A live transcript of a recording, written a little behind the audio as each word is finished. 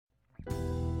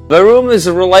The room is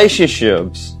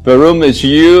relationships. The room is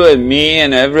you and me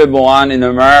and everyone in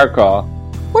America.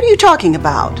 What are you talking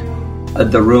about?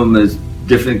 The room is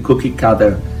different cookie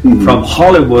cutter from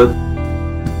Hollywood.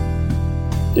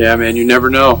 Yeah, man, you never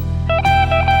know.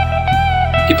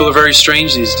 People are very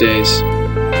strange these days.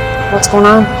 What's going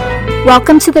on?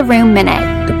 Welcome to The Room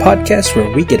Minute, the podcast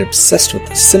where we get obsessed with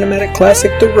the cinematic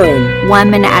classic The Room.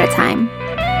 1 minute at a time.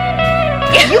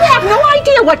 You have no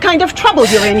idea what kind of trouble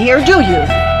you're in here, do you?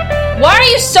 Why are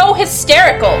you so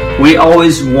hysterical? We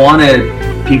always wanted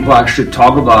people actually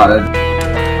talk about it.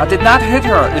 I did not hit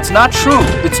her. It's not true.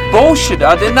 It's bullshit.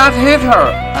 I did not hit her.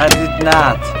 I did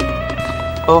not.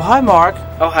 Oh, hi, Mark.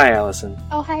 Oh, hi, Allison.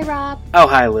 Oh, hi, Rob. Oh,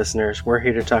 hi, listeners. We're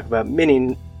here to talk about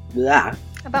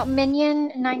About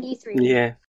Minion 93.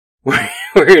 Yeah. We're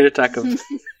here to talk about...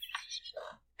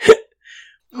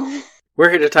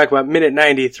 We're here to talk about minute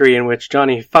 93, in which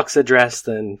Johnny fucks a dress,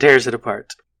 then tears it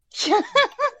apart.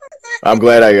 I'm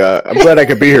glad I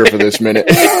could be here for this minute.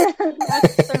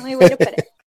 That's certainly a way to put it.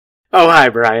 Oh, hi,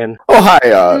 Brian. Oh, hi,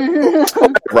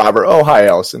 Robert. Oh, hi,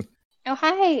 Allison. Oh,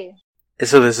 hi.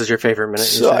 So this is your favorite minute?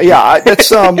 So, yeah,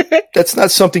 that's not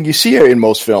something you see in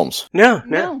most films. No.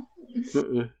 No.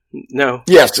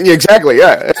 Yes, exactly.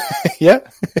 Yeah, yeah.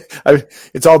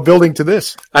 It's all building to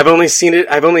this. I've only seen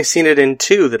it in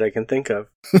 2 that I can think of.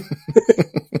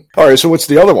 All right. So what's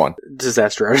the other one?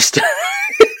 Disaster Artist.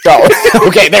 Oh,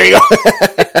 okay. There you go.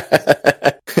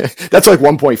 That's like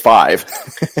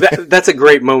 1.5. That's a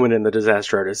great moment in The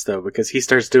Disaster Artist, though, because he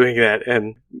starts doing that,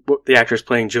 and the actress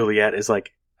playing Juliet is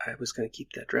like, "I was going to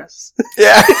keep that dress."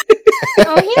 Yeah.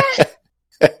 Oh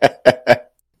yeah.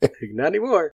 Not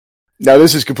anymore. Now,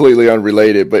 this is completely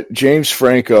unrelated, but James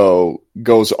Franco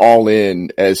goes all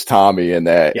in as Tommy in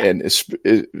that, and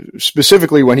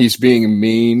specifically when he's being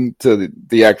mean to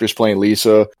the actress playing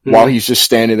Lisa, while he's just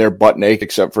standing there butt naked,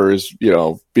 except for his,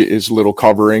 his little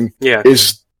covering. Yeah,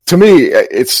 to me,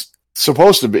 it's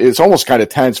supposed to be. It's almost kind of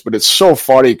tense, but it's so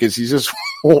funny because he's just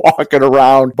walking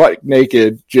around butt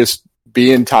naked, just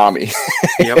being Tommy.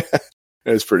 Yep,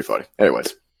 it's pretty funny.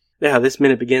 Anyways. Yeah, this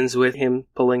minute begins with him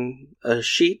pulling a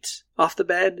sheet off the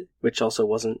bed, which also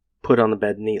wasn't put on the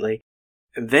bed neatly.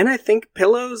 And then I think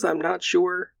pillows, I'm not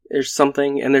sure. There's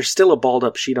something, and there's still a balled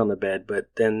up sheet on the bed, but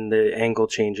then the angle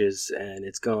changes and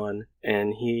it's gone.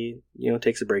 And he,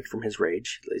 takes a break from his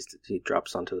rage. At least he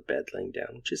drops onto the bed laying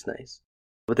down, which is nice.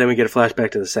 But then we get a flashback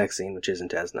to the sex scene, which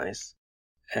isn't as nice.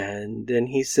 And then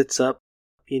he sits up,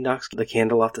 he knocks the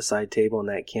candle off the side table, and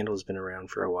that candle's been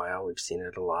around for a while. We've seen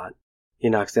it a lot. He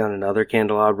knocks down another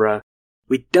candelabra.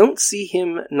 We don't see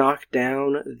him knock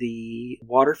down the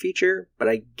water feature, but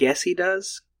I guess he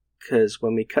does, because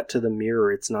when we cut to the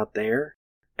mirror, it's not there.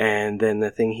 And then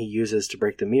the thing he uses to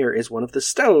break the mirror is one of the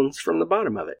stones from the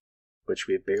bottom of it, which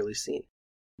we have barely seen.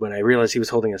 When I realized he was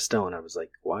holding a stone, I was like,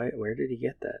 why? Where did he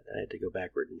get that? I had to go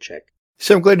backward and check.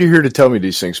 So I'm glad you're here to tell me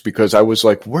these things, because I was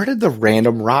like, where did the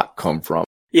random rock come from?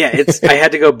 Yeah, I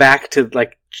had to go back to,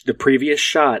 the previous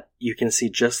shot. You can see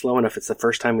just low enough. It's the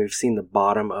first time we've seen the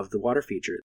bottom of the water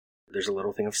feature. There's a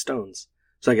little thing of stones.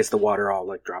 So I guess the water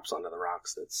all, drops onto the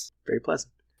rocks. That's very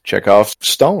pleasant. Chekhov's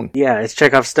stone. Yeah, it's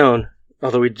Chekhov's stone.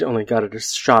 Although we only got it a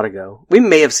shot ago. We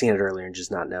may have seen it earlier and just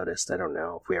not noticed. I don't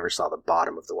know if we ever saw the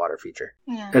bottom of the water feature.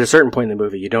 Yeah. At a certain point in the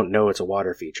movie, you don't know it's a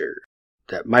water feature.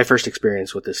 My first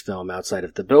experience with this film outside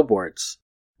of the billboards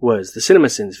was the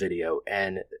CinemaSins video,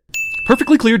 and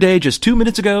perfectly clear day just 2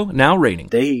 minutes ago, now raining.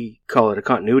 They call it a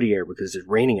continuity error because it's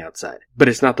raining outside. But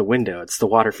it's not the window, it's the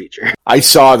water feature. I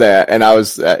saw that, and I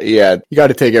was, you got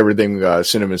to take everything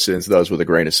CinemaSins does with a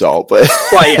grain of salt. But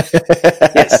well, yeah.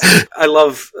 Yes. I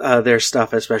love their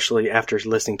stuff, especially after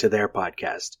listening to their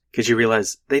podcast, because you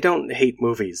realize they don't hate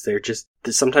movies. They're just,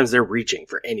 sometimes they're reaching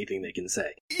for anything they can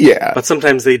say. Yeah. But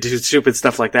sometimes they do stupid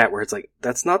stuff like that, where it's like,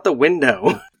 that's not the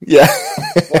window. Yeah.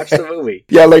 Watch the movie.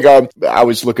 Yeah, I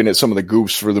was looking at some of the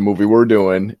goofs for the movie we're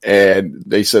doing, and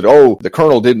they said, the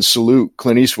Colonel didn't salute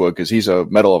Clint Eastwood because he's a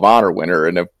Medal of Honor winner.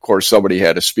 And of course, somebody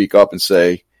had to speak up and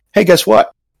say, hey, guess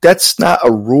what? That's not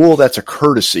a rule, that's a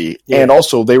courtesy. Yeah. And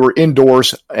also, they were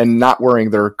indoors and not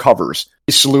wearing their covers.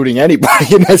 He's saluting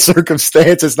anybody in that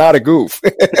circumstance. It's not a goof.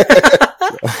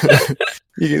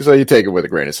 So you take it with a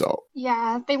grain of salt.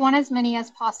 Yeah, they want as many as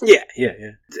possible.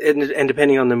 Yeah. And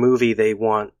depending on the movie, they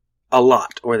want a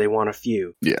lot or they want a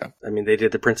few. Yeah. I mean, they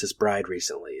did The Princess Bride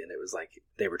recently, and it was like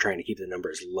they were trying to keep the number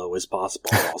as low as possible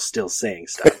while still saying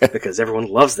stuff because everyone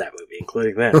loves that movie,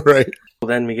 including them. Right. Well,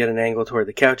 then we get an angle toward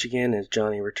the couch again as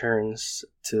Johnny returns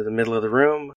to the middle of the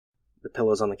room. The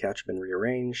pillows on the couch have been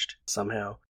rearranged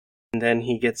somehow. And then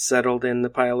he gets settled in the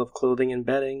pile of clothing and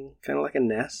bedding, kind of like a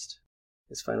nest.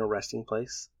 His final resting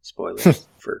place. Spoilers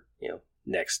for,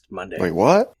 next Monday. Wait,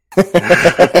 what?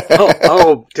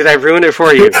 oh, did I ruin it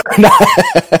for you? No,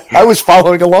 I was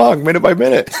following along minute by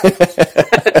minute.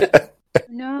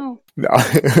 No. No.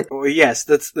 Well, yes,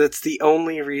 that's the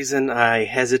only reason I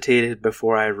hesitated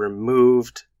before I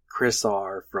removed Chris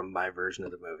R from my version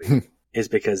of the movie. Is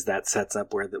because that sets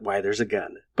up why there's a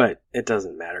gun. But it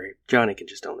doesn't matter. Johnny can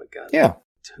just own a gun. Yeah.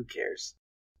 Who cares?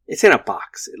 It's in a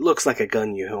box. It looks like a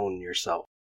gun you own yourself.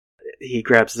 He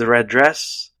grabs the red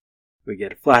dress. We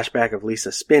get a flashback of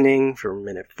Lisa spinning from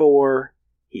minute 4.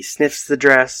 He sniffs the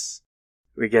dress.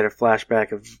 We get a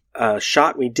flashback of a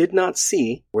shot we did not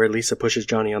see where Lisa pushes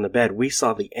Johnny on the bed. We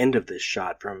saw the end of this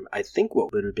shot from, I think,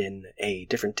 what would have been a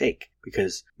different take.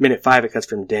 Because minute 5 it cuts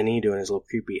from Denny doing his little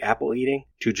creepy apple eating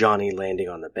to Johnny landing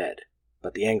on the bed.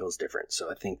 But the angle's different,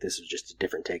 so I think this is just a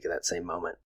different take of that same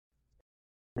moment.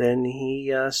 Then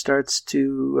he starts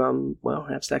to,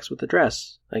 have sex with the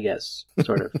dress, I guess,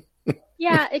 sort of.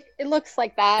 Yeah, it looks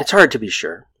like that. It's hard to be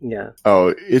sure, yeah.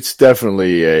 Oh, it's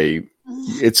definitely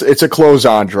it's a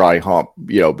close-on dry hump,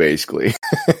 basically.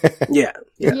 Yeah.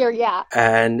 Yeah.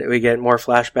 And we get more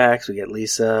flashbacks. We get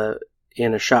Lisa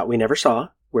in a shot we never saw,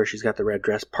 where she's got the red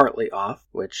dress partly off,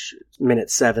 which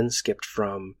minute 7 skipped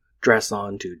from dress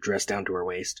on to dress down to her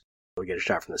waist. We get a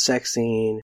shot from the sex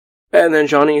scene. And then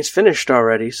Johnny's finished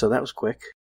already, so that was quick.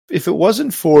 If it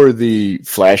wasn't for the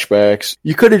flashbacks,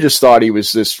 you could have just thought he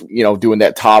was this, doing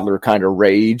that toddler kind of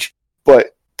rage.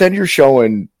 But then you're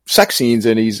showing sex scenes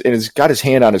and he's got his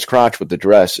hand on his crotch with the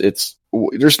dress.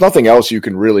 There's nothing else you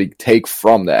can really take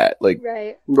from that. Like,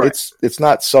 Right. It's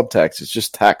not subtext. It's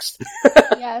just text.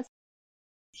 Yes.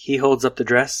 He holds up the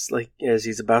dress like as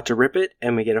he's about to rip it,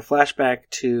 and we get a flashback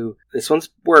to... This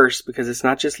one's worse because it's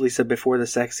not just Lisa before the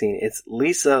sex scene. It's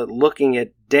Lisa looking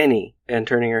at Denny and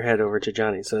turning her head over to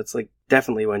Johnny. So it's like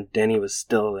definitely when Denny was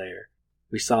still there.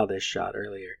 We saw this shot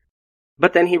earlier.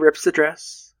 But then he rips the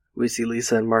dress. We see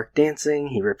Lisa and Mark dancing.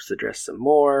 He rips the dress some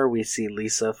more. We see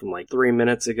Lisa from like 3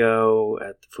 minutes ago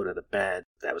at the foot of the bed.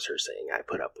 That was her saying, "I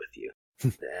put up with you."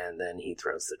 And then he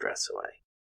throws the dress away.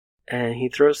 And he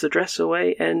throws the dress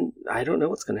away, and I don't know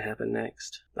what's going to happen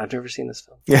next. I've never seen this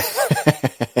film.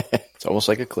 It's almost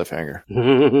like a cliffhanger.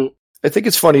 I think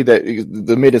it's funny that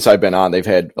the minutes I've been on, they've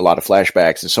had a lot of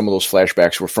flashbacks, and some of those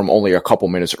flashbacks were from only a couple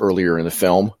minutes earlier in the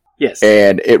film. Yes.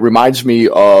 And it reminds me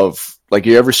of, like,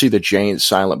 you ever see the Jay and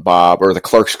Silent Bob or the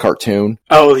Clerks cartoon?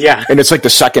 Oh, yeah. And it's like the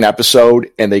second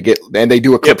episode, and they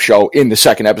do a clip show in the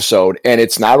second episode, and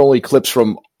it's not only clips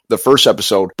from the first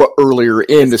episode, but earlier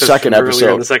in the second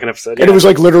episode. Yeah. And it was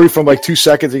like literally from like 2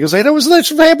 seconds. He goes, "Hey,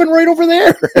 that happened right over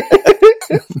there."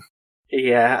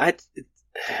 Yeah,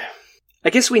 I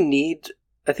guess we need...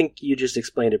 I think you just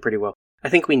explained it pretty well. I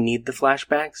think we need the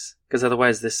flashbacks, because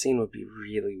otherwise this scene would be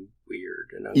really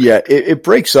weird. And yeah, it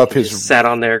breaks up his... sat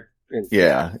on there. And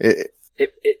yeah.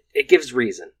 It gives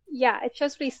reason. Yeah, it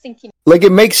shows what he's thinking. Like,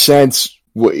 it makes sense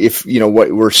if,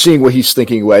 what we're seeing what he's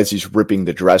thinking as he's ripping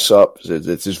the dress up.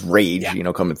 It's his rage,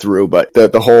 coming through. But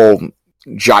the whole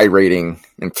gyrating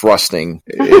and thrusting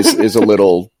is a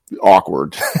little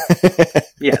awkward.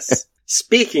 Yes.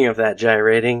 Speaking of that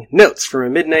gyrating, notes from a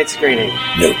midnight screening.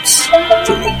 Notes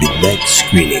from a midnight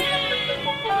screening.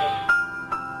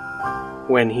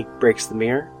 When he breaks the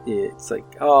mirror, it's like,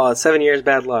 7 years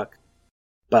bad luck.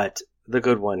 But the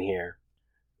good one here,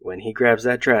 when he grabs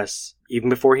that dress, even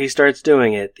before he starts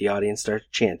doing it, the audience starts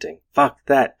chanting, "Fuck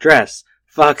that dress!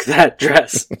 Fuck that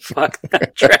dress! Fuck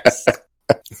that dress!"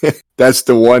 That's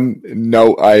the one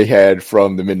note I had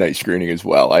from the midnight screening as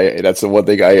well. That's the one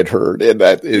thing I had heard, and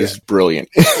that is brilliant.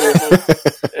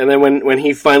 And then when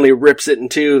he finally rips it in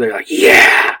two, they're like,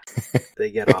 "Yeah!"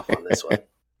 They get off on this one.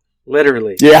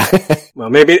 Literally. Yeah.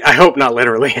 Well, maybe, I hope not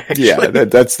literally, actually. Yeah,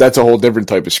 that's a whole different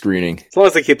type of screening. As long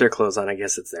as they keep their clothes on, I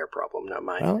guess it's their problem, not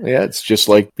mine. Well, yeah, it's just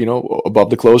like,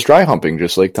 above the clothes dry humping,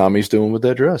 just like Tommy's doing with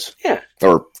that dress. Yeah.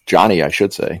 Or Johnny, I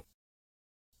should say.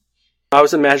 I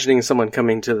was imagining someone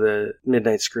coming to the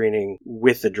midnight screening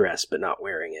with the dress, but not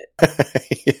wearing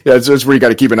it. That's where you got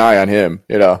to keep an eye on him,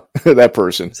 that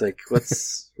person. It's like,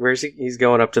 where's he? He's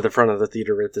going up to the front of the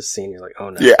theater with this scene. You're like, oh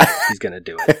no, he's going to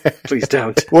do it. Please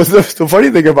don't. Well, the funny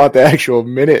thing about the actual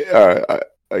minute,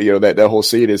 that whole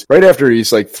scene is right after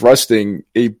he's like thrusting,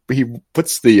 he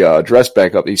puts the dress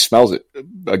back up. He smells it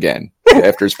again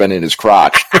after it's been in his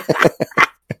crotch.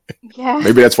 Yeah.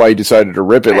 Maybe that's why he decided to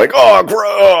rip it. Like, oh,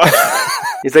 gross.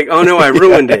 He's like, oh no, I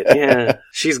ruined it. Yeah,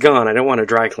 she's gone. I don't want to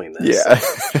dry clean this. Yeah.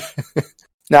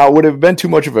 Now, would it have been too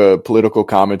much of a political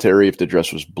commentary if the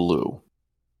dress was blue?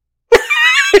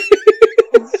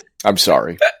 I'm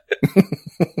sorry.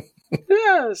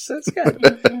 Yes, that's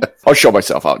good. I'll show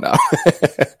myself out now.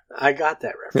 I got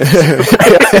that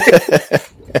reference.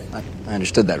 I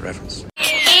understood that reference.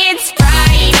 It's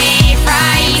Friday,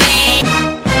 Friday.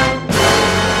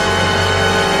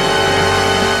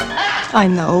 I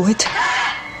know it.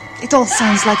 It all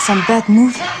sounds like some bad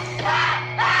movie.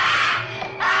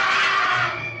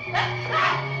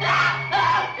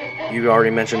 You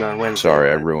already mentioned on Wednesday. Sorry,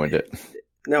 I ruined it.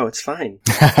 No, it's fine.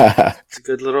 It's a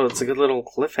good little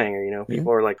cliffhanger, you know.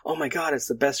 People are like, "Oh my god, it's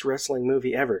the best wrestling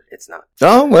movie ever." It's not.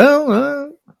 Oh,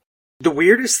 well. The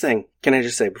weirdest thing, can I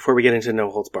just say, before we get into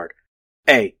No Holds Barred?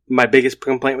 My biggest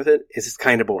complaint with it is it's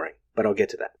kind of boring, but I'll get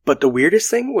to that. But the weirdest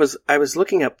thing was I was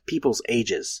looking up people's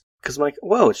ages. Because I'm like,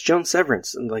 whoa, it's Joan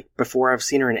Severance. And like, before I've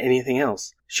seen her in anything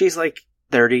else. She's like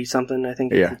 30-something, I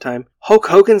think, at the time. Hulk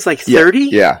Hogan's like 30?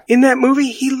 Yeah. In that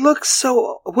movie, he looks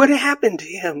so... What happened to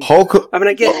him? I mean,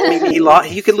 I get maybe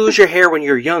you could lose your hair when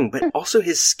you're young, but also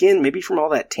his skin, maybe from all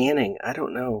that tanning. I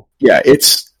don't know. Yeah,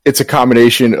 it's a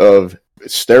combination of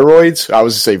steroids. I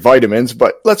was to say vitamins,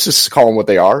 but let's just call them what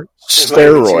they are.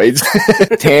 Steroids.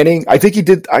 Tanning. I think he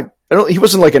did... he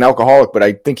wasn't like an alcoholic, but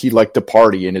I think he liked to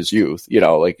party in his youth. You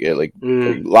know, like a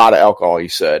lot of alcohol, he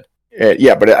said.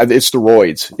 But it's the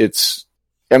roids.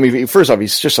 I mean, first off,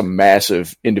 he's just a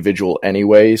massive individual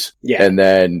anyways. Yeah. And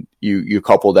then you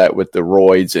couple that with the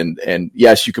roids and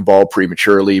yes, you can bald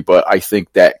prematurely, but I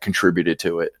think that contributed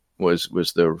to it was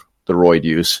the roid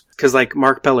use. Because like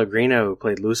Mark Pellegrino, who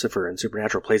played Lucifer in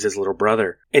Supernatural, plays his little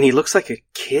brother, and he looks like a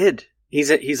kid. He's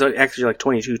actually like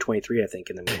 22, 23, I think,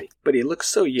 in the movie. But he looks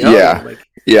so young.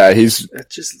 Yeah, he's...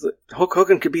 That's just... Hulk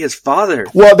Hogan could be his father.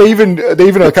 Well, they even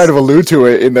kind of allude to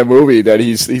it in the movie that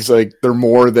he's like, they're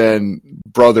more than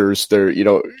brothers. They're, you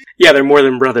know... Yeah, they're more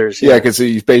than brothers. Yeah, because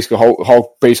he's basically...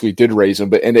 Hulk basically did raise him,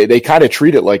 but and they kind of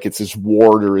treat it like it's his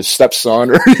ward or his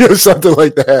stepson or something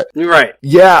like that. Right.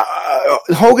 Yeah,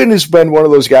 Hogan has been one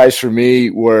of those guys for me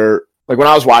where... Like when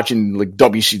I was watching like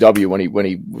WCW when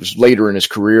he was later in his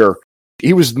career...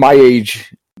 He was my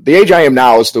age. The age I am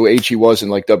now is the age he was in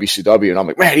like WCW, and I'm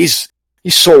like, man, he's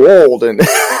so old, and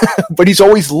but he's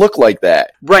always looked like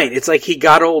that. Right. It's like he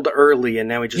got old early, and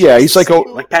now he just he's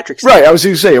like Patrick Stewart. Right. I was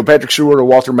going to say Patrick Stewart or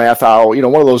Walter Matthau, you know,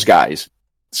 one of those guys.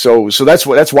 So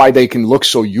that's why they can look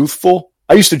so youthful.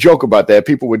 I used to joke about that.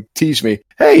 People would tease me,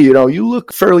 hey, you know, you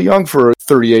look fairly young for a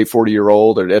 38,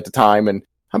 40-year-old at the time, and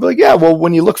I'm like, yeah, well,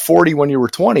 when you look 40 when you were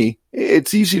 20,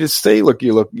 it's easy to say, you look,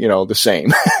 you know, the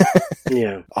same.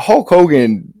 Yeah. Hulk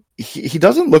Hogan, he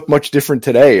doesn't look much different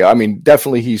today. I mean,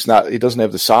 definitely he doesn't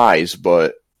have the size,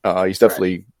 but he's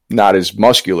definitely not as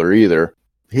muscular either.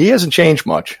 He hasn't changed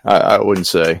much, I wouldn't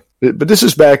say. But this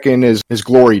is back in his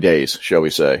glory days, shall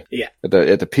we say. Yeah.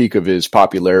 At the peak of his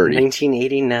popularity.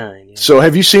 1989. Yeah. So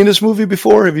have you seen this movie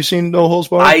before? Have you seen No Holds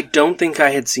Barred? I don't think I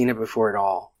had seen it before at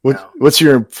all. What's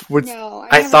your... No,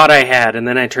 I thought I had, and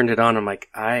then I turned it on. I'm like,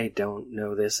 I don't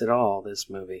know this at all, this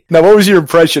movie. Now, what was your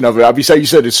impression of it? Besides, you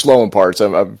said it's slow in parts.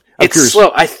 I'm it's curious.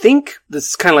 Slow. I think this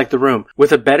is kind of like The Room.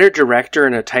 With a better director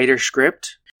and a tighter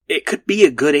script, it could be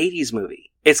a good 80s movie.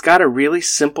 It's got a really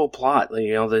simple plot.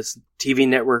 You know, this TV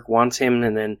network wants him,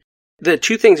 and then the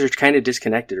two things are kind of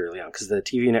disconnected early on, because the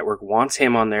TV network wants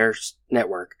him on their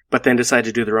network, but then decide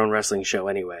to do their own wrestling show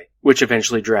anyway, which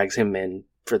eventually drags him in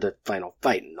for the final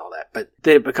fight and all that. But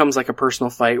then it becomes like a personal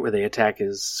fight where they attack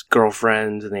his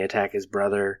girlfriend and they attack his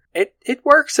brother. It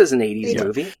works as an 80s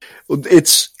movie.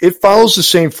 It follows the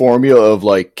same formula of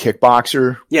like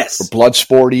Kickboxer. Yes. Or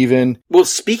Bloodsport even. Well,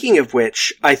 speaking of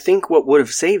which, I think what would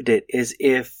have saved it is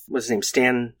if, what's his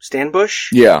name, Stan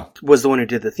Bush? Yeah. Was the one who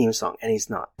did the theme song, and he's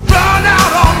not. Run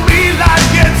out on me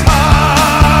like it's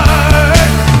hard.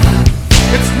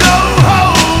 It's no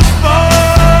holds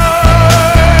barred.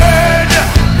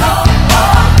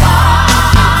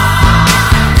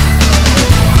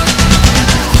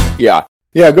 Yeah.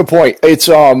 Yeah, good point. It's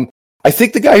I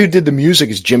think the guy who did the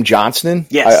music is Jim Johnston.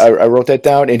 Yes. I wrote that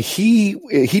down, and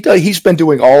he's been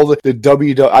doing all the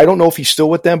WW. I don't know if he's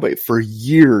still with them, but for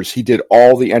years he did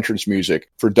all the entrance music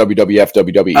for WWF,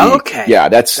 WWE. Okay. Yeah,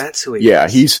 that's who he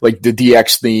is. He's like the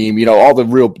DX theme, you know, all the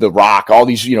Rock, all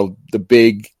these, you know, the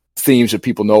big themes that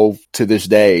people know to this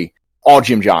day. All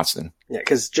Jim Johnston. Yeah,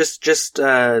 because just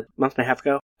a month and a half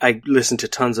ago, I listened to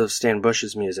tons of Stan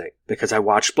Bush's music because I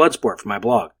watched Bloodsport for my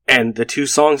blog. And the two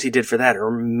songs he did for that are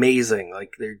amazing.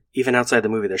 Like, they're even outside the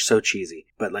movie, they're so cheesy,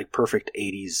 but like perfect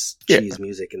 80s cheese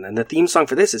music. And then the theme song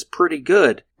for this is pretty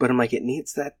good, but I'm like, it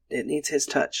needs his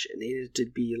touch. It needed to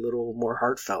be a little more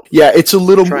heartfelt. Yeah, it's a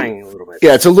little... Trying a little bit.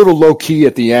 Yeah, it's a little low key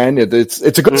at the end. It's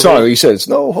a good song. He says,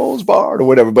 no holds barred or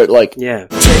whatever, but like... Yeah.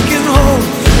 Taking hold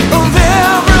of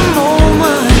every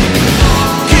moment.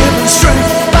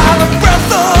 Strength by the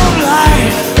breath of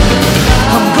life.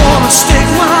 I'm gonna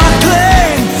stake my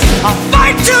claim. I'll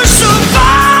fight to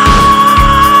survive.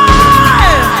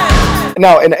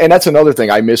 No, and that's another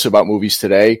thing I miss about movies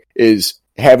today is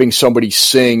having somebody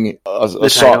sing a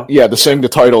song. Yeah, to sing the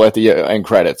title at the end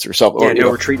credits or something. Yeah, No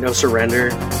Retreat, No Surrender.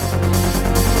 You've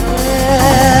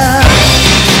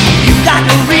got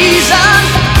no reason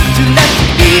to let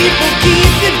people keep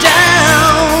you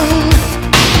down.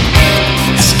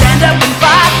 Stand up and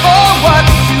fight for what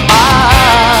you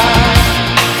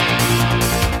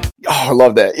are. Oh, I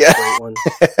love that. Yeah. Great one.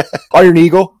 Iron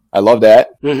Eagle. I love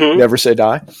that. Mm-hmm. Never Say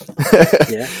Die.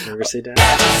 Yeah, Never Say Die.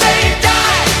 Never say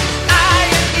die.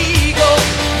 Iron Eagle.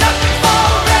 Nothing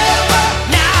forever.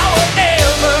 Now or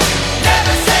ever.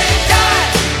 Never say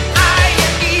die.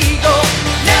 Iron Eagle.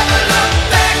 Never look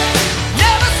back.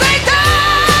 Never say die.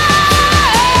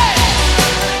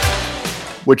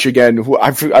 Which again,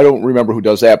 I don't remember who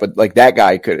does that, but like that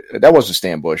guy that wasn't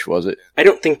Stan Bush, was it? I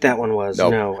don't think that one was.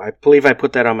 Nope. No, I believe I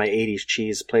put that on my 80s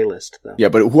cheese playlist though. Yeah,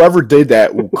 but whoever did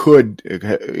that could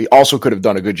have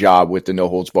done a good job with the No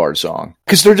Holds Barred song.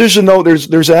 Because there's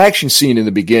an action scene in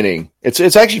the beginning. It's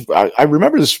actually, I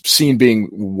remember this scene being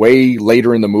way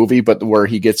later in the movie, but where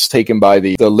he gets taken by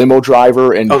the limo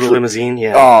driver and the limousine.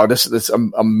 Yeah. Oh, this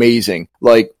amazing.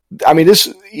 Like, I mean, this,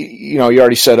 you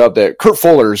already set up that Kurt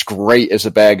Fuller is great as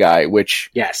a bad guy, which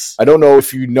yes, I don't know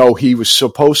if you know, he was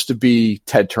supposed to be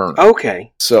Ted Turner.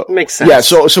 Okay. So makes sense. Yeah.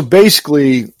 So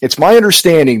basically it's my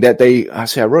understanding that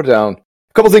I wrote down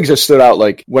a couple things that stood out.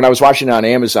 Like when I was watching it on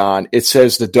Amazon, it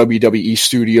says the WWE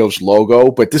Studios logo,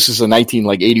 but this is a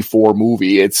 1984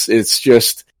 movie. It's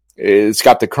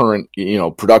got the current,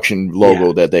 production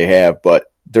logo that they have, but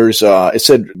there's it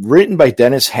said written by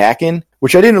Dennis Hacken,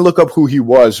 which I didn't look up who he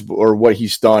was or what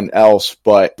he's done else,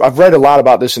 but I've read a lot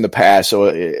about this in the past. So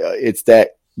it's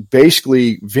that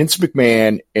basically Vince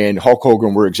McMahon and Hulk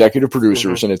Hogan were executive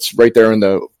producers, and it's right there in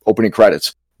the opening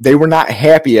credits. They were not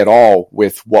happy at all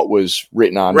with what was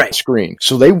written on the screen.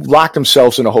 So they locked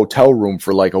themselves in a hotel room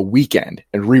for like a weekend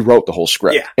and rewrote the whole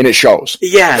script. Yeah. And it shows.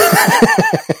 Yeah.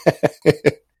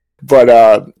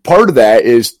 But part of that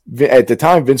is, at the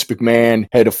time, Vince McMahon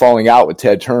had a falling out with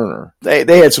Ted Turner.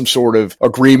 They had some sort of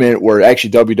agreement where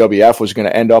actually WWF was going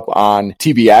to end up on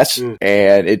TBS,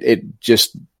 and it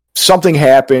just, something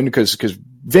happened because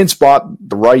Vince bought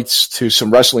the rights to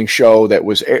some wrestling show that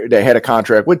had a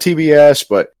contract with TBS,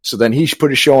 but so then he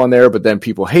put a show on there, but then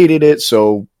people hated it,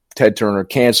 so Ted Turner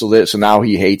canceled it, so now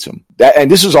he hates him. And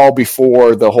this is all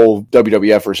before the whole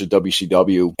WWF versus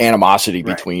WCW animosity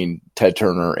between Ted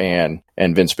Turner and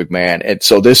Vince McMahon. And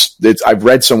so I've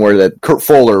read somewhere that Kurt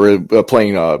Fuller,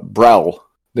 playing Brell,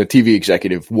 the TV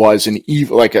executive, was an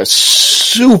evil, like a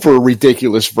super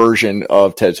ridiculous version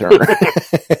of Ted Turner.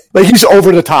 Like he's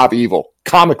over the top evil,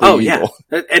 comically evil.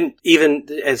 Yeah. And even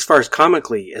as far as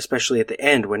comically, especially at the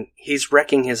end when he's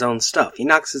wrecking his own stuff, he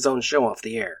knocks his own show off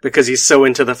the air because he's so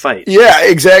into the fight. Yeah,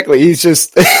 exactly. He's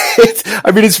just,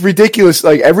 it's ridiculous.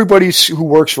 Like everybody who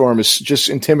works for him is just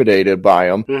intimidated by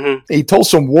him. Mm-hmm. He told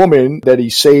some woman that he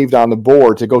saved on the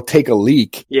board to go take a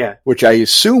leak. Yeah. Which I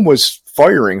assume was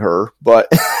firing her,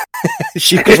 but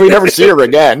because we never see her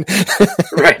again.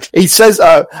 Right. He says,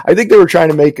 I think they were trying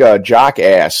to make Jock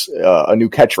Ass a new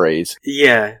catchphrase.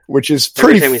 Yeah. Which is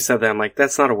pretty... Every time he said that, I'm like,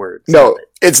 that's not a word. No,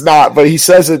 it's not, but he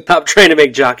says it... Stop trying to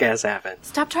make Jock Ass happen.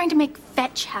 Stop trying to make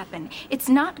fetch happen. It's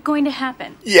not going to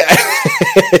happen. Yeah.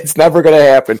 It's never going to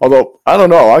happen. Although, I don't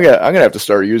know, I'm going to have to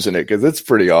start using it because it's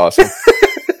pretty awesome.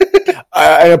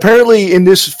 And apparently in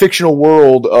this fictional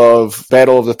world of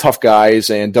Battle of the Tough Guys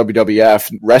and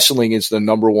WWF, wrestling is the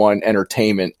number one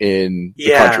entertainment in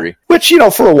the country. Which,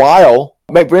 for a while,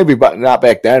 maybe not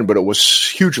back then, but it was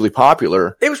hugely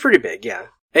popular. It was pretty big, yeah.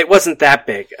 It wasn't that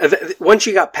big. Once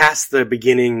you got past the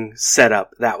beginning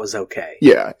setup, that was okay.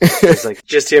 Yeah. It was like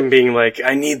just him being like,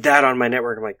 I need that on my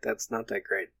network. I'm like, that's not that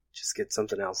great. Just get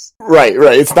something else. Right.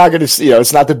 It's not going to,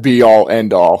 it's not the be all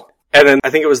end all. And then I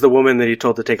think it was the woman that he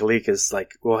told to take a leak is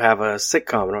like, we'll have a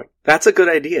sitcom. And I'm like, that's a good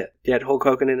idea. You had Hulk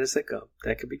Hogan in a sitcom.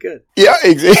 That could be good. Yeah,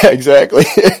 exactly.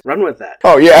 Run with that.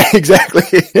 Oh, yeah, exactly.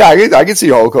 Yeah, I can see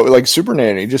Hulk Hogan, like Super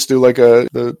Nanny. Just do like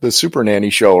the Super Nanny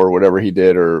show or whatever he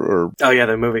did or oh, yeah,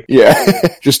 the movie. Yeah,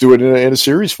 just do it in a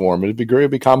series form. It'd be great.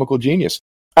 It'd be comical genius.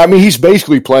 I mean, he's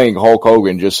basically playing Hulk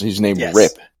Hogan, just his name is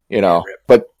Rip, Rip.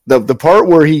 But the part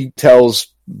where he tells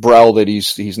Brell that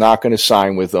he's not going to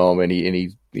sign with them and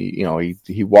he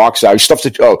walks out. He stuffs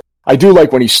it. Oh, I do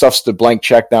like when he stuffs the blank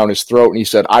check down his throat and he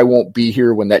said, "I won't be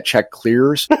here when that check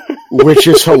clears," which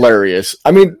is hilarious.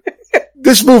 I mean,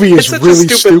 this movie is really a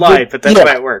stupid line, but that's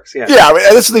why it works. Yeah. Yeah. I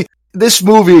mean, this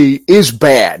movie is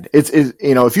bad. It's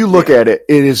if you look at it,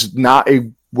 it is not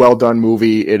a well done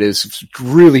movie. It is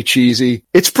really cheesy.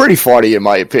 It's pretty funny in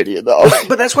my opinion, though.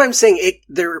 But that's why I'm saying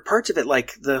there are parts of it,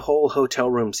 like the whole hotel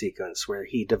room sequence where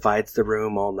he divides the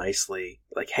room all nicely,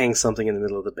 like hangs something in the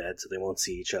middle of the bed so they won't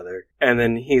see each other, and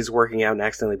then he's working out and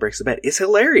accidentally breaks the bed. It's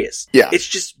hilarious. Yeah. It's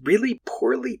just really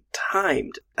poorly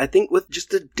timed. I think with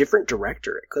just a different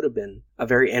director, it could have been a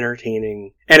very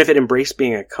entertaining, and if it embraced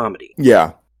being a comedy.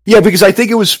 Yeah. Yeah, because I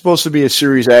think it was supposed to be a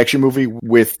serious action movie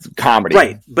with comedy.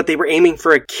 Right, but they were aiming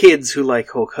for kids who like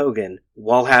Hulk Hogan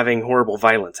while having horrible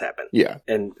violence happen. Yeah.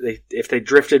 And if they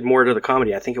drifted more to the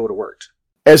comedy, I think it would have worked.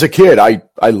 As a kid, I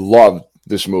loved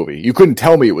this movie. You couldn't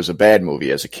tell me it was a bad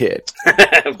movie as a kid.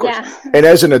 Of course. Yeah. And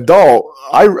as an adult,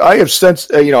 I have since,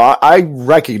 I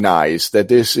recognize that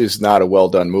this is not a well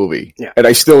done movie. Yeah. And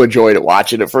I still enjoyed it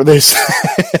watching it for this.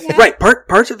 Right.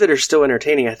 Parts of it are still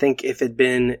entertaining. I think if it had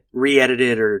been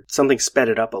re-edited or something sped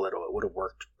it up a little, it would have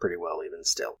worked pretty well even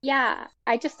still. Yeah,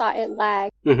 I just thought it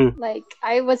lagged. Mhm. Like,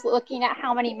 I was looking at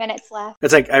how many minutes left.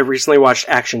 It's like I recently watched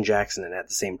Action Jackson and had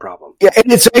the same problem. Yeah,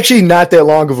 and it's actually not that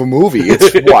long of a movie.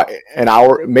 It's what, an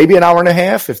hour, maybe an hour and a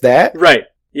half, if that? Right.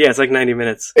 Yeah, it's like 90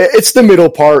 minutes. It's the middle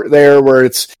part there where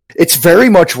it's very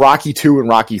much Rocky 2 and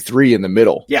Rocky 3 in the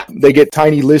middle. Yeah. They get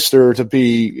Tiny Lister to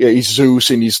be, he's Zeus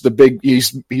and he's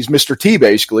he's Mr. T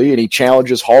basically, and he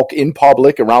challenges Hulk in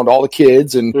public around all the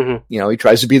kids, and he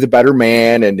tries to be the better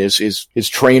man, and his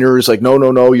trainer is like,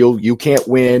 no, you can't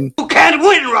win. You can't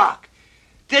win, Rock!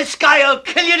 This guy will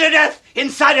kill you to death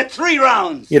inside of 3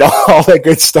 rounds! All that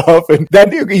good stuff. And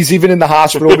then he's even in the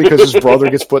hospital because his brother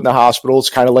gets put in the hospital. It's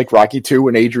kind of like Rocky 2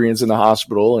 when Adrian's in the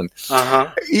hospital. And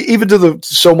even to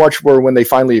so much where when they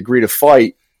finally agree to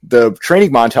fight, the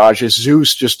training montage is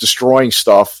Zeus just destroying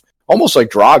stuff, almost like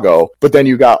Drago. But then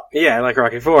you got... Yeah, like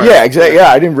Rocky 4. Yeah, exactly. Yeah,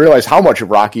 I didn't realize how much of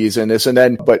Rocky is in this. And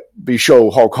then, but we show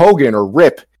Hulk Hogan or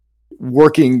Rip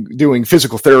doing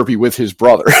physical therapy with his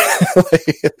brother.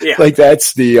 Like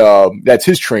that's that's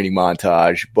his training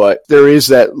montage. But there is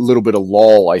that little bit of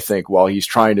lull, I think, while he's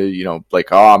trying to,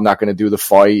 I'm not going to do the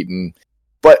fight.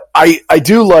 But I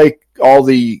do like all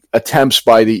the attempts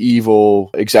by the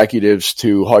evil executives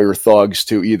to hire thugs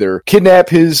to either kidnap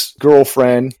his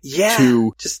girlfriend. Yeah.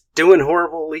 To just doing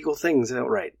horrible legal things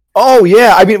outright. Oh,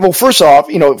 yeah. I mean, well, first off,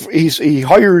 he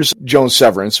hires Joan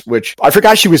Severance, which I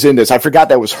forgot she was in this. I forgot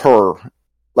that was her.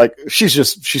 Like,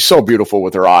 she's so beautiful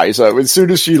with her eyes. As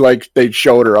soon as they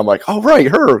showed her, I'm like, oh, right,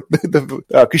 her.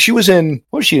 Cause she was in,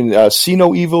 what was she in? See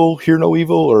No Evil, Hear No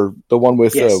Evil, or the one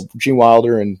with Gene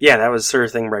Wilder and. Yeah, that was her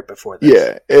thing right before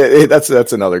this. Yeah,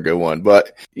 that's another good one.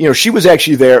 But, she was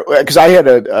actually there because I had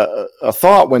a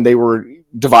thought when they were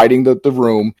dividing the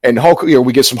room, and Hulk,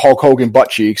 we get some Hulk Hogan butt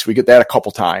cheeks. We get that a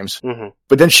couple times. Mm-hmm.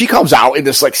 But then she comes out in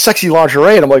this sexy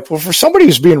lingerie, and I'm like, well, for somebody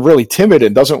who's being really timid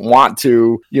and doesn't want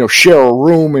to, share a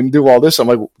room and do all this, I'm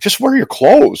like, just wear your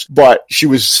clothes. But she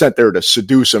was sent there to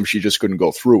seduce him. She just couldn't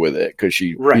go through with it because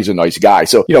he's a nice guy.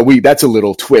 So, that's a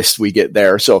little twist we get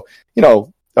there. So,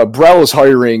 Brell is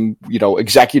hiring,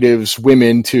 executives,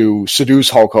 women to seduce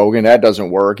Hulk Hogan. That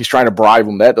doesn't work. He's trying to bribe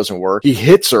him. That doesn't work. He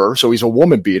hits her, so he's a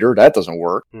woman beater. That doesn't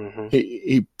work. Mm-hmm.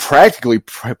 He practically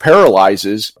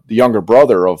paralyzes the younger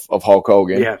brother of Hulk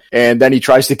Hogan. Yeah. And then he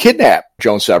tries to kidnap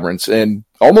Joan Severance and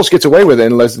almost gets away with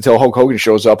it until Hulk Hogan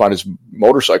shows up on his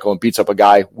motorcycle and beats up a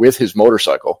guy with his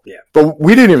motorcycle. Yeah. But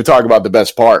we didn't even talk about the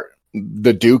best part,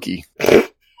 the dookie.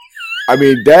 I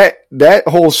mean, that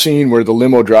whole scene where the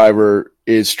limo driver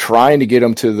is trying to get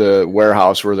him to the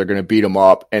warehouse where they're going to beat him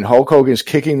up, and Hulk Hogan's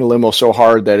kicking the limo so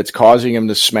hard that it's causing him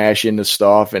to smash into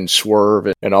stuff and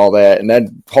swerve and all that. And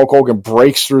then Hulk Hogan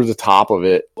breaks through the top of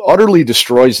it, utterly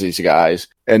destroys these guys,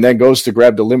 and then goes to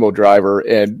grab the limo driver,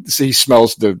 and he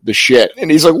smells the shit.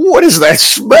 And he's like, what is that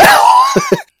smell?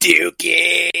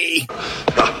 Dookie!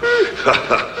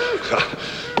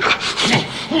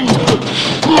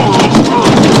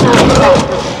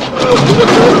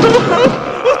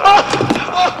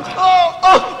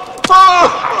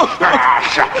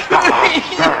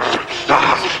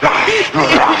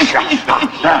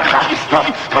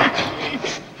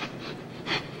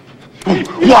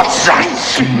 What's that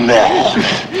smell?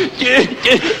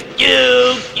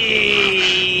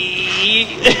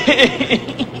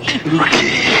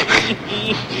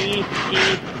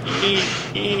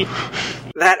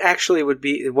 That actually would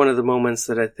be one of the moments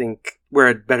that I think where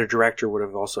a better director would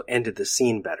have also ended the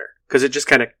scene better. Because it just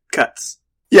kind of cuts.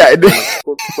 Yeah.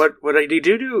 What did he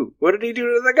do? What did he do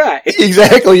to the guy?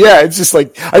 Exactly, yeah. It's just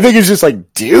like, I think it's just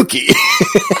like, Dookie.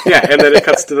 Yeah, and then it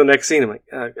cuts to the next scene. I'm like,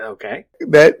 okay.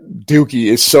 That Dookie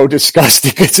is so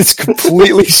disgusting because it's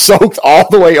completely soaked all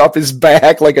the way up his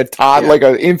back like a like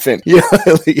an infant. Yeah,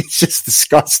 it's just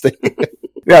disgusting.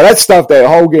 Yeah, that's stuff that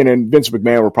Hogan and Vince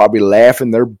McMahon were probably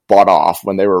laughing their butt off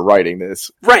when they were writing this.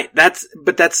 Right. That's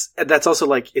also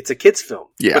like, it's a kid's film.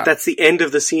 Yeah. But that's the end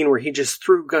of the scene where he just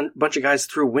threw a bunch of guys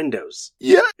through windows.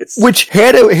 Yeah. Which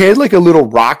had like a little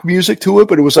rock music to it,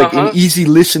 but it was like an easy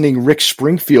listening Rick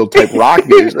Springfield type rock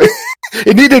music.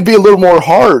 It needed to be a little more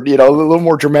hard, a little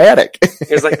more dramatic.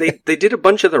 It's like they did a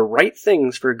bunch of the right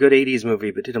things for a good 80s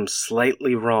movie, but did them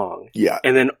slightly wrong. Yeah.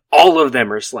 And then all of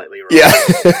them are slightly wrong. Yeah.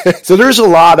 So there's a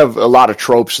lot of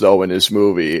tropes though in this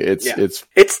movie.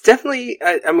 It's definitely,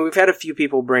 I mean, we've had a few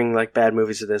people bring like bad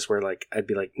movies to this where like, I'd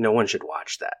be like, no one should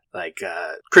watch that. Like,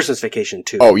 Christmas Vacation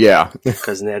 2. Oh yeah.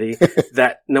 Cousin Eddie.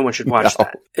 That, no one should watch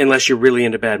that. Unless you're really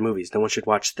into bad movies. No one should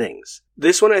watch Things.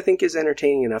 This one I think is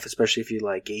entertaining enough, especially if you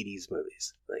like 80s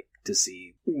movies. Like, to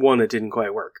see one that didn't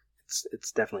quite work.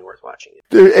 It's definitely worth watching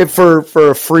it. For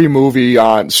a free movie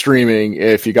on streaming,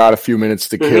 if you got a few minutes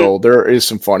to kill, there is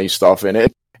some funny stuff in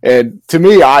it. And to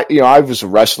me, I was a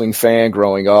wrestling fan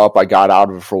growing up. I got out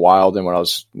of it for a while. Then when I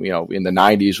was, in the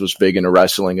 90s, was big into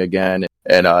wrestling again.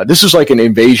 And this is like an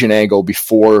invasion angle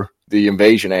before the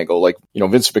invasion angle. Like,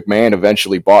 Vince McMahon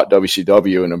eventually bought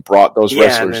WCW and then brought those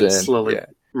wrestlers and then in. Slowly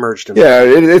merged them. Yeah,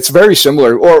 it's very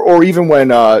similar. Or even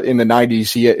when in the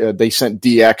 90s they sent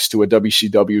DX to a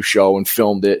WCW show and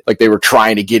filmed it, like they were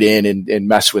trying to get in and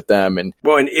mess with them. And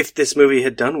if this movie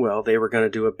had done well, they were going to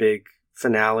do a big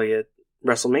finale at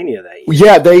WrestleMania that year.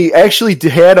 Yeah, they actually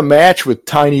had a match with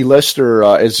Tiny Lister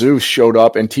as Zeus showed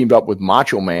up and teamed up with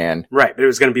Macho Man. Right, but it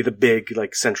was going to be the big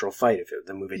like central fight if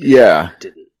the movie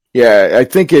didn't. Yeah, I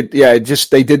think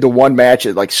they did the one match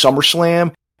at like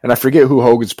SummerSlam, and I forget who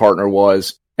Hogan's partner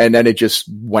was. And then it just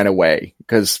went away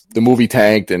because the movie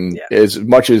tanked. And as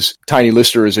much as Tiny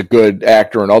Lister is a good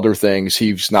actor and other things,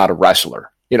 he's not a wrestler.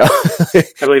 I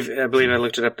believe I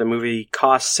looked it up. The movie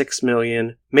cost $6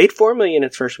 million, made $4 million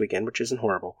its first weekend, which isn't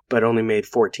horrible, but only made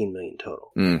 $14 million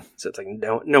total. So it's like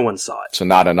no one saw it. So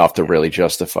not enough to really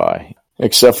justify,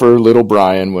 except for little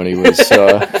Brian when he was.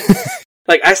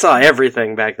 Like I saw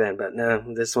everything back then, but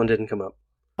no, this one didn't come up.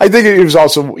 I think it was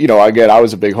also, again, I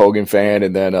was a big Hogan fan,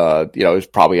 and then,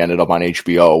 it probably ended up on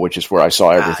HBO, which is where I saw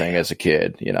everything as a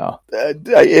kid,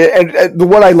 And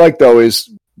what I like, though, is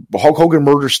Hulk Hogan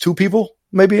murders 2 people,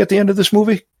 maybe, at the end of this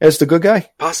movie, as the good guy.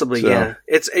 Possibly, yeah.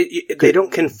 They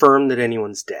don't confirm that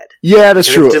anyone's dead. Yeah,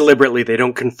 that's true. Deliberately, they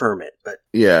don't confirm it, but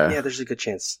yeah, there's a good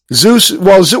chance. Zeus,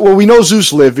 we know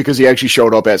Zeus lived because he actually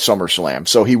showed up at SummerSlam,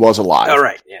 so he was alive. All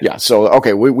right, yeah. So,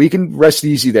 okay, we can rest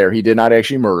easy there. He did not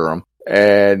actually murder him.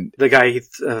 And the guy he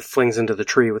flings into the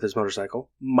tree with his motorcycle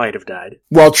might have died.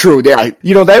 Well, true. Yeah.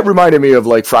 That reminded me of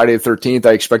like Friday the 13th.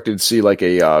 I expected to see like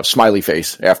a smiley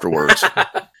face afterwards.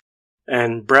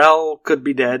 And Brel could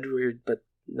be dead, but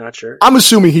not sure. I'm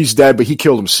assuming he's dead, but he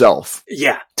killed himself.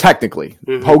 Yeah. Technically.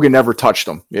 Hogan never touched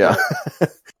him. Yeah.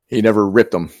 He never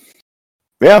ripped him.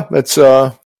 Yeah, that's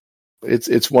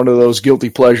it's one of those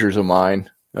guilty pleasures of mine.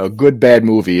 A good bad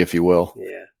movie, if you will.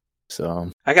 Yeah.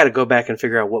 So I got to go back and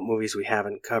figure out what movies we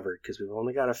haven't covered because we've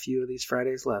only got a few of these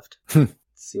Fridays left.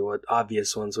 See what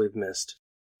obvious ones we've missed.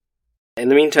 In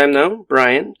the meantime, though,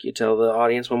 Brian, can you tell the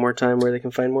audience one more time where they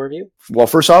can find more of you? Well,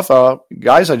 first off,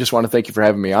 guys, I just want to thank you for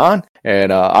having me on.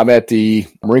 And I'm at the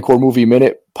Marine Corps Movie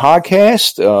Minute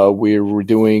podcast. We're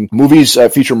doing movies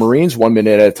that feature Marines 1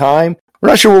 minute at a time. We're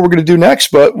not sure what we're going to do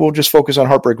next, but we'll just focus on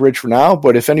Heartbreak Ridge for now.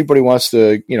 But if anybody wants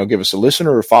to, give us a listen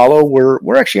or a follow,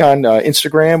 we're actually on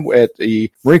Instagram at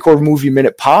the Marine Corps Movie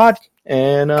Minute Pod.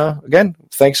 And again,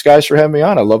 thanks guys for having me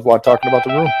on. I love talking about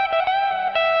The Room.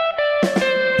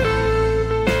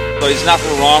 So there's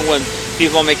nothing wrong when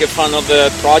people make fun of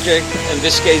the project. In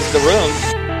this case, The Room.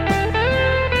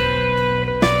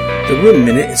 The Room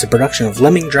Minute is a production of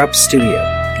Lemming Drops Studio.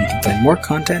 You can find more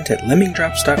content at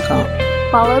lemmingdrops.com.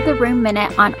 Follow The Room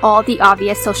Minute on all the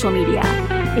obvious social media.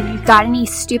 If you've got any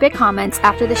stupid comments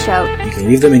after the show, you can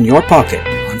leave them in your pocket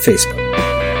on Facebook.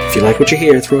 If you like what you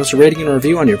hear, throw us a rating and a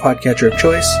review on your podcatcher of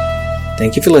choice.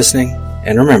 Thank you for listening,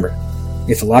 and remember,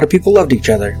 if a lot of people loved each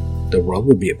other, the world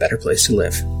would be a better place to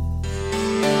live.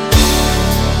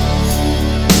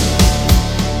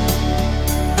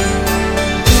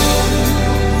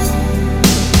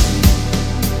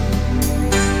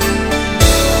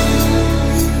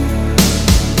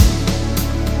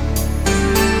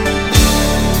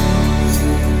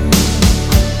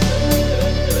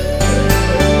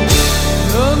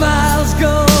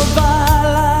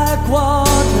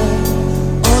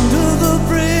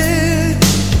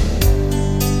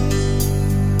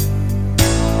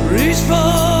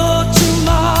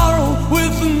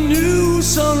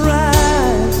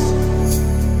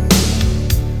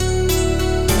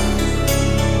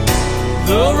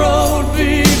 The road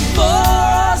before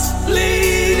us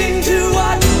leads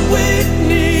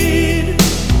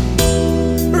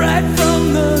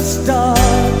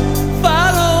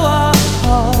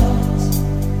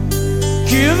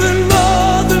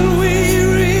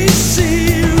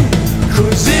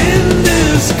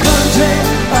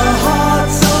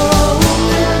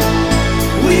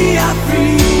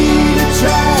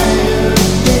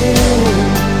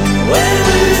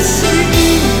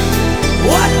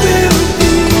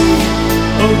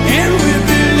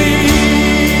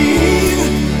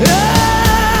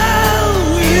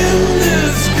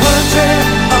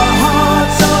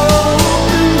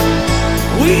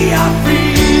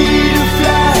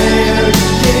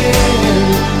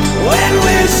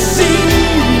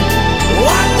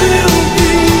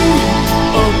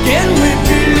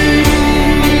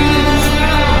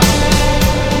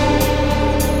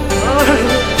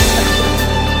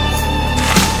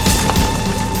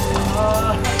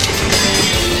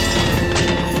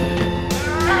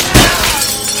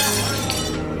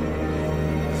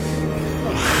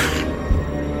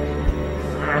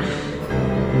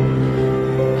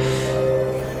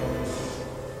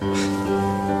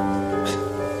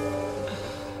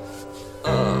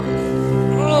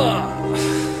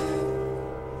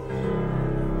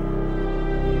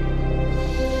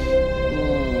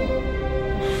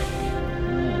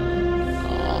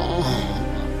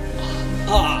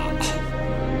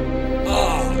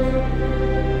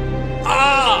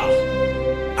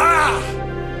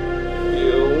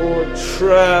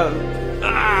friend.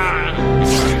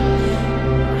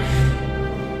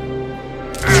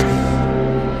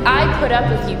 I put up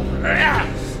with you.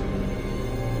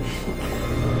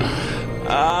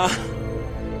 Ah.